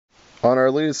On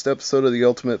our latest episode of The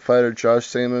Ultimate Fighter, Josh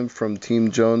Samman from Team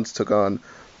Jones took on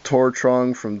Tor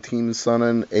Troeng from Team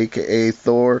Sonnen, aka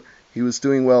Thor. He was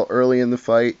doing well early in the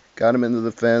fight, got him into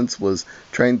the fence, was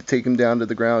trying to take him down to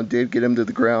the ground, did get him to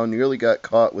the ground, nearly got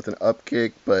caught with an up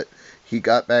kick, but he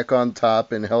got back on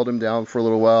top and held him down for a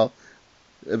little while.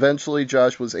 Eventually,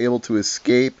 Josh was able to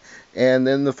escape, and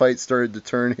then the fight started to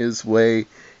turn his way.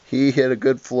 He hit a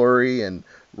good flurry and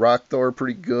rocked Thor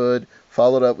pretty good,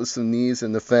 followed up with some knees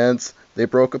in the fence. They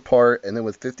broke apart, and then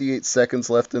with 58 seconds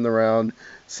left in the round,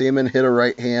 Samman hit a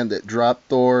right hand that dropped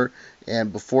Thor,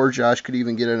 and before Josh could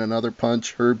even get in another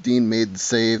punch, Herb Dean made the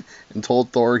save and told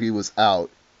Thor he was out.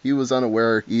 He was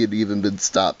unaware he had even been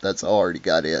stopped. That's how hard he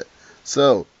got hit.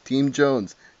 So, Team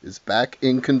Jones is back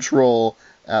in control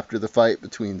after the fight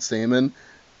between Samman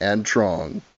and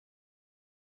Troeng.